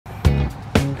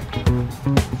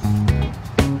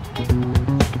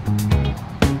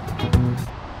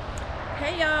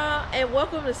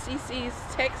welcome to CC's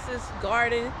Texas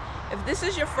Garden. If this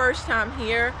is your first time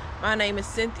here, my name is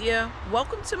Cynthia.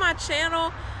 Welcome to my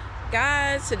channel.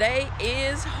 Guys, today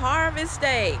is harvest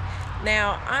day.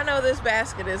 Now, I know this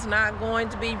basket is not going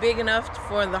to be big enough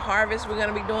for the harvest we're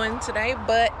going to be doing today,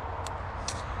 but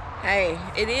hey,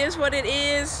 it is what it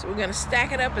is. We're going to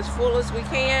stack it up as full as we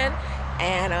can,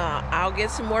 and I'll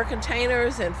get some more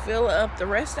containers and fill up the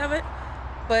rest of it.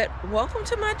 But welcome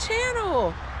to my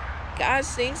channel.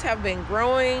 Guys, things have been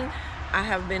growing. I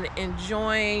have been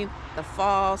enjoying the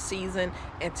fall season,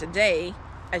 and today,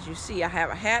 as you see, I have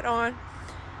a hat on.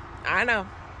 I know,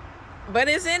 but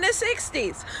it's in the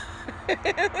 60s.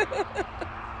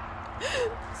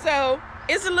 So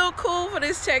it's a little cool for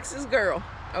this Texas girl,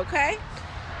 okay?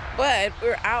 But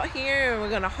we're out here and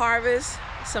we're gonna harvest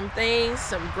some things,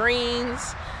 some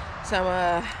greens,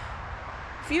 some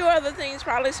few other things,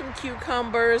 probably some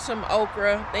cucumbers, some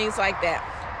okra, things like that.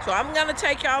 So I'm gonna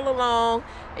take y'all along,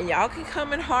 and y'all can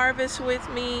come and harvest with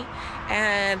me.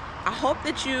 And I hope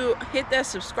that you hit that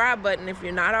subscribe button if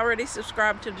you're not already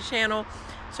subscribed to the channel,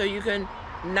 so you can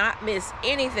not miss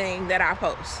anything that I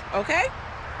post, okay?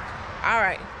 All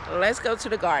right, let's go to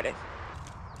the garden.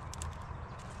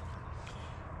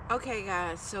 Okay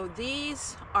guys, so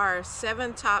these are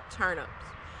 7 top turnips,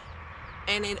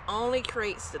 and it only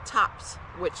creates the tops,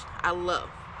 which I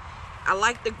love. I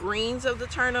like the greens of the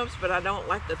turnips, but I don't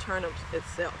like the turnips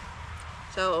itself.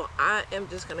 So I am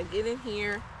just gonna get in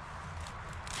here.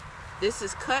 This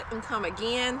is cut and come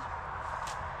again.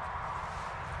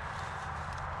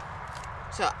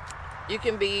 So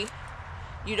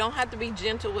you don't have to be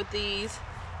gentle with these.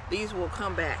 These will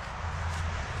come back.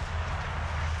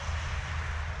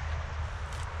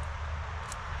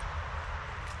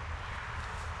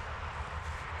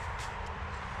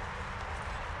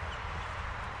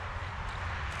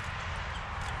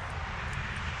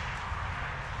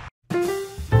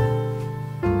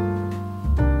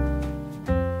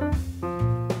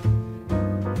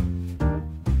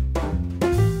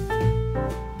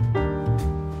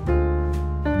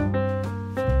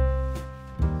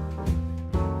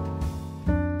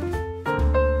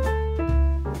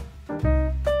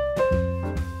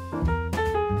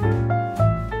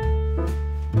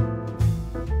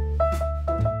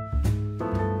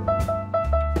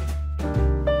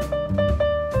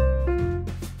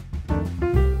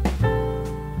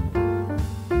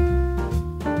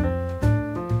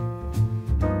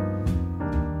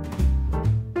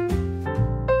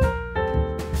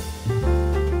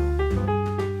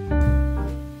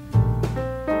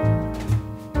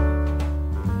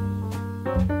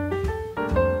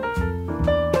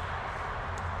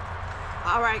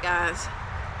 Alright guys,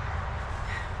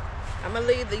 I'm gonna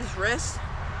leave these rest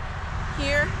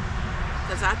here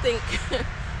because I think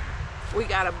we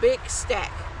got a big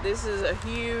stack. This is a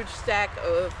huge stack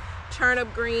of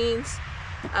turnip greens.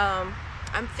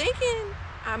 I'm thinking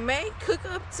I may cook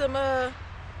up some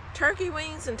turkey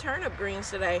wings and turnip greens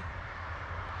today.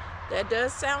 That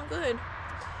does sound good.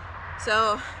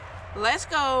 So let's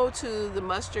go to the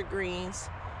mustard greens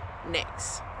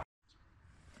next.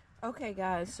 Okay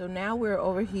guys, so now we're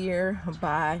over here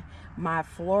by my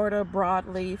Florida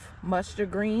broadleaf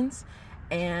mustard greens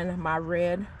and my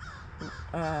red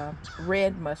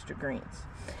mustard greens.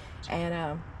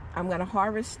 And I'm gonna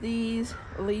harvest these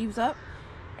leaves up,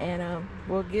 and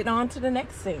we'll get on to the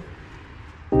next thing.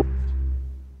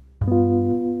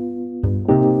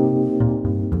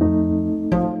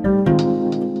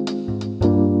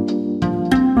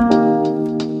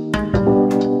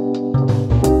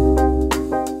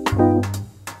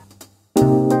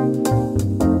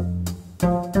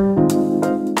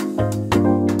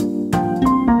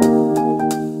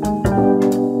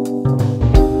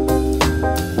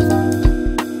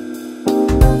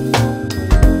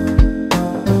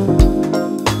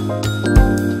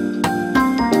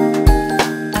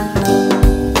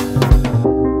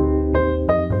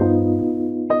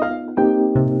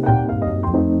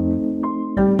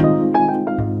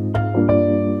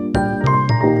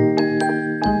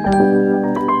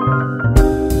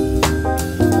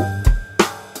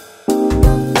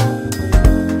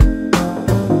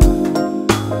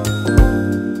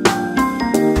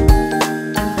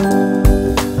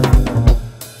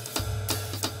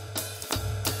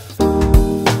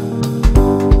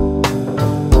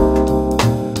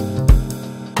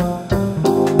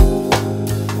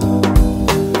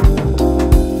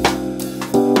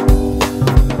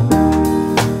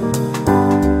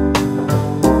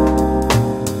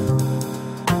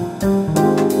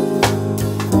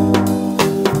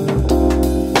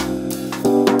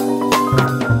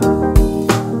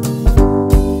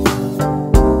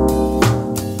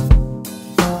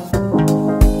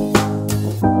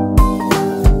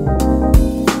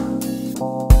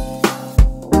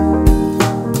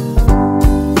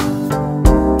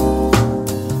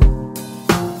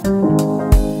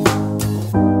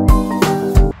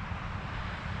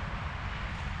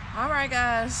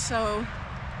 So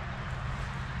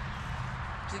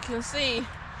as you can see,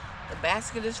 the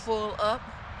basket is full up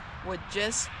with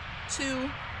just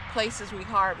 2 places we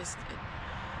harvested.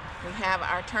 We have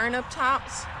our turnip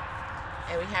tops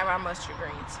and we have our mustard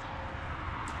greens.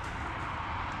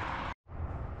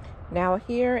 Now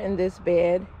here in this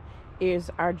bed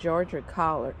is our Georgia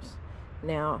collards.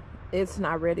 Now it's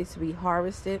not ready to be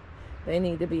harvested. They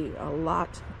need to be a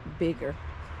lot bigger.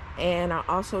 And I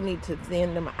also need to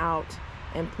thin them out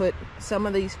and put some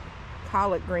of these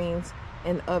collard greens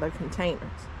in other containers.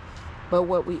 But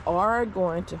what we are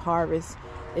going to harvest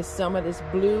is some of this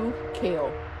blue kale.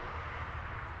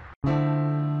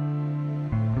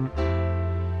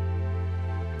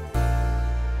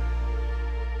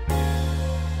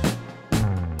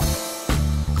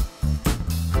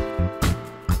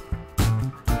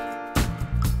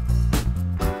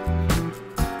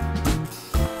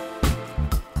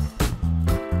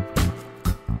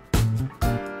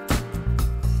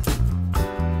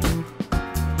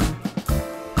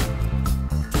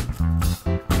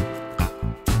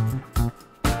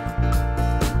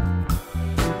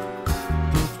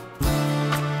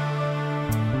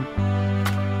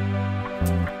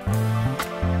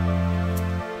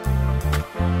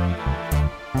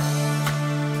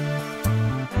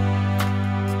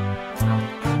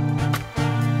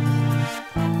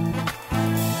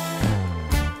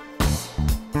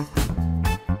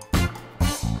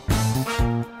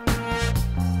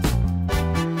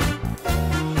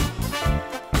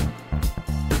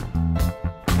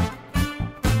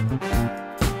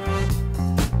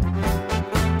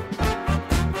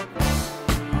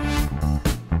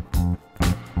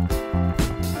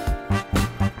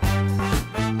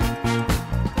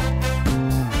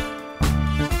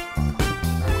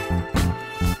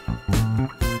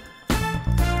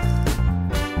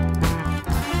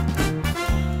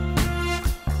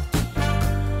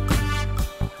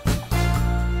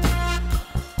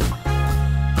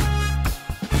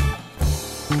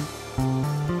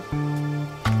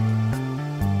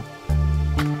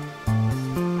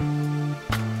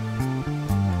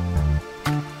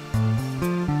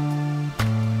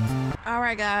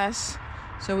 Alright guys,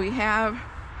 so we have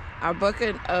our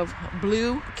bucket of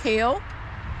blue kale.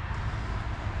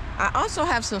 I also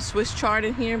have some Swiss chard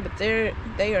in here, but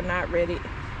they are not ready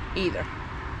either.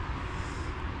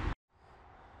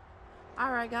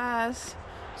 Alright guys,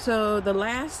 so the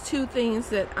last 2 things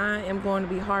that I am going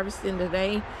to be harvesting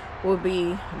today will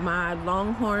be my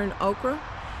longhorn okra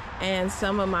and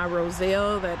some of my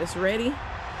roselle that is ready.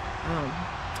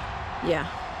 Yeah,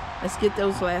 let's get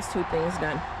those last 2 things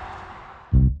done.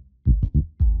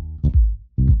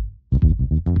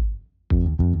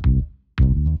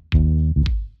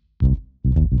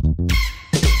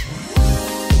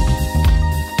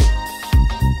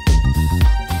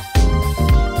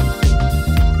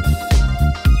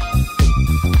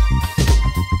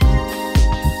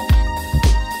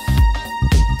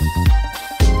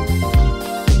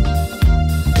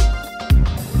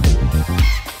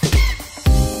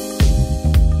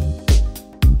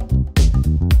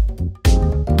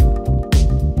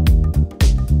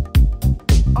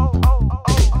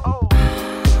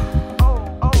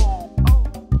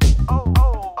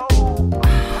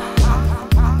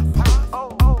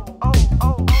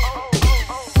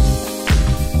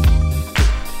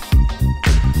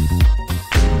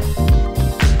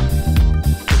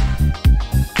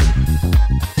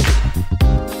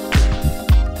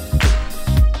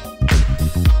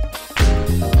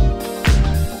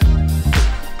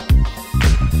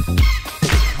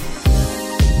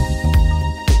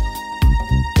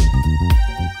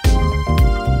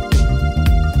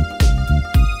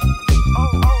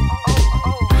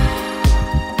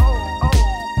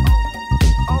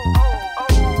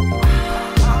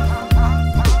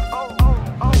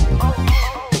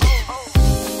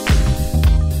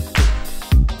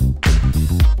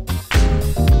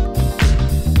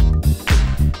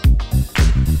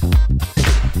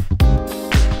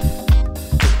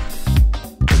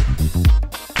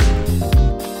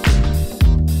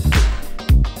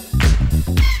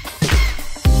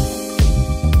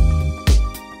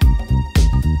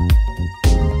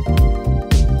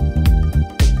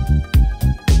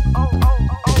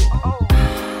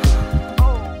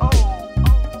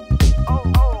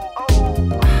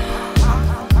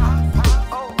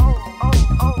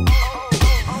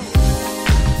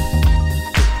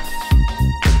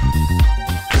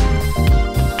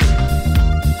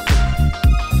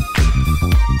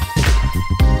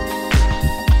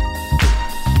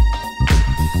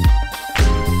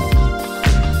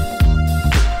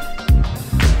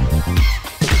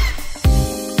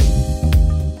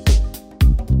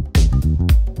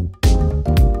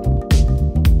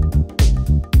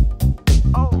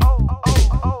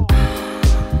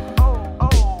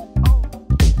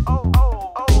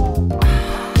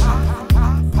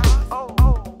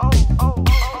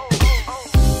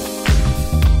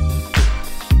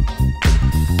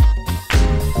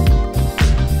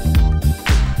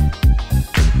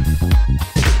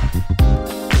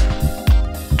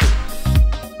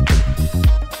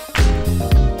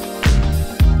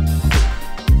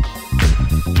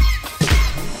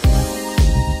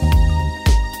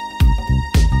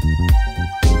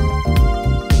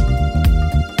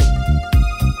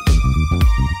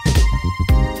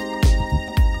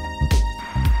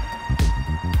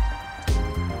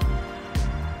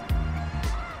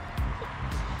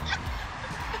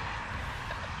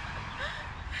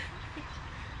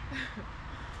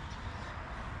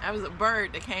 That was a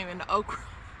bird that came in the okra.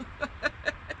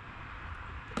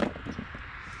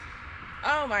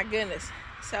 Oh my goodness.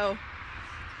 So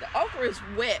the okra is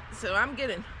wet, so I'm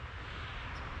getting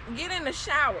in the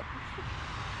shower.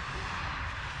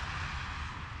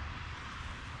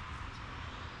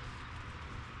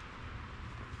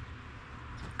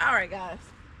 All right, guys.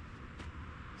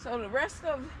 So the rest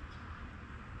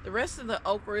of the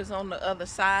okra is on the other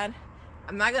side.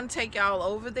 I'm not gonna take y'all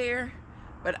over there,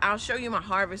 but I'll show you my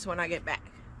harvest when I get back.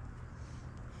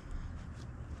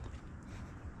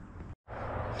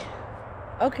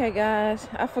 Okay, guys,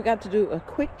 I forgot to do a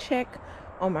quick check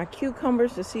on my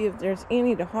cucumbers to see if there's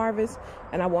any to harvest,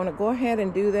 and I want to go ahead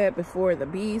and do that before the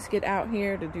bees get out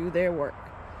here to do their work.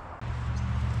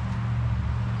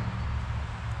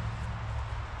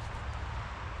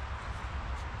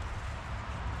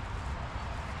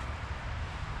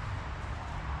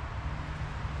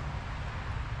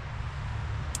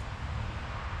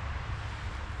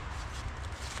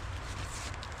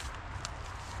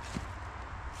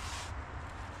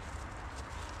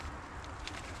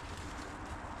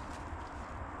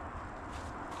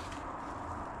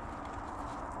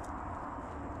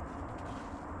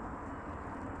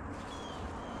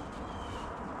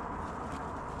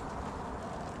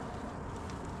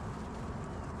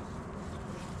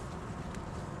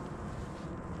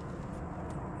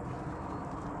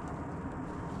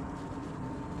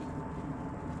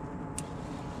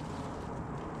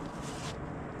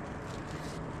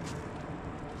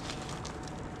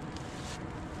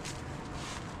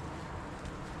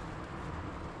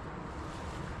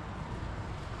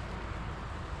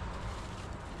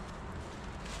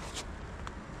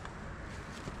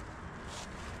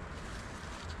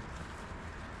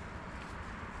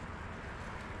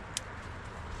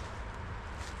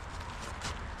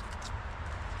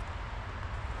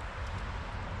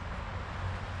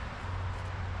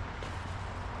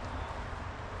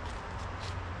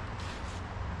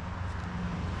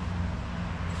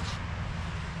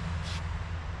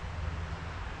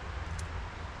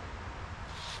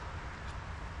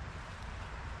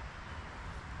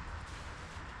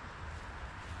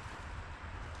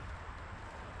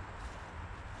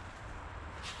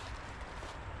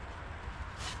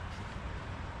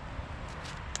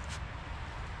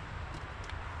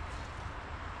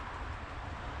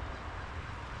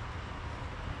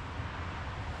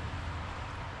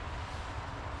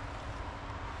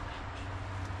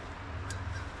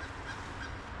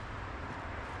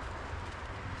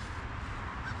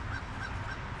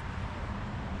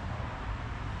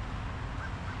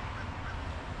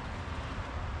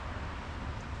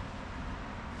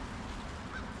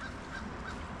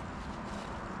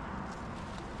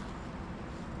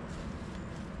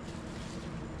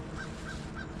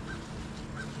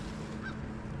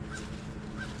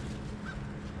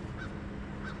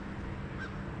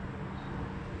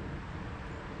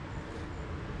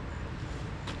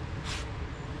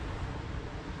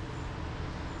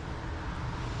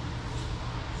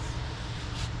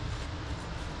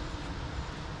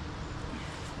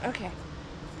 Okay,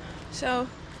 so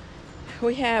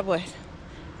we have what,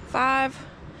 5?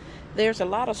 There's a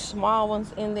lot of small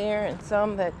ones in there and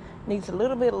some that needs a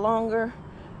little bit longer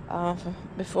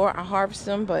before I harvest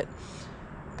them. But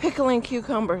pickling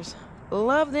cucumbers,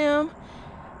 love them.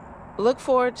 Look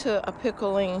forward to a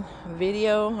pickling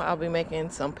video. I'll be making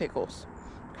some pickles.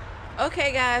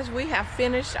 Okay, guys, we have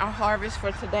finished our harvest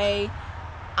for today.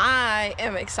 I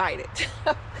am excited.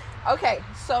 Okay,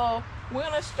 so we're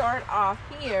gonna start off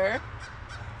here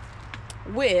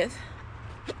with,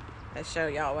 let's show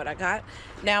y'all what I got.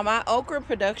 Now my okra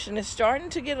production is starting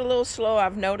to get a little slow.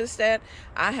 I've noticed that.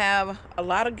 I have a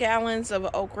lot of gallons of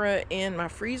okra in my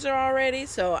freezer already,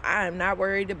 so I am not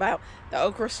worried about the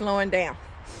okra slowing down.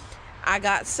 I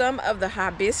got some of the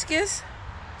hibiscus.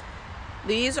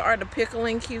 These are the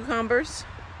pickling cucumbers,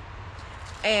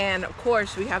 and of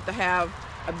course we have to have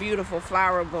a beautiful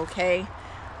flower bouquet.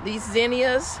 These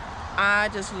zinnias, I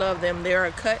just love them. They're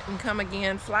a cut and come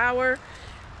again flower.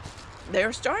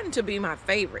 They're starting to be my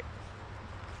favorite.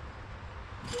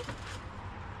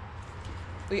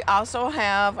 We also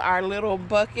have our little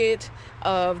bucket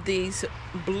of these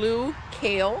blue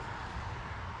kale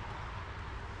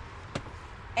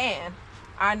and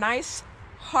our nice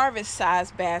harvest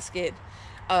size basket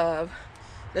of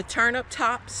the turnip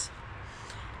tops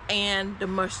and the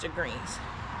mustard greens.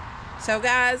 So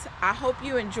guys, I hope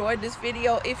you enjoyed this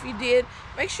video. If you did,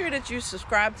 make sure that you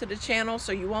subscribe to the channel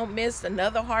so you won't miss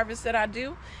another harvest that I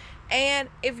do. And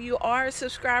if you are a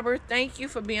subscriber, thank you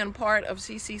for being part of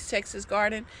CC's Texas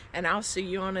Garden, and I'll see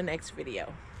you on the next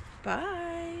video. Bye.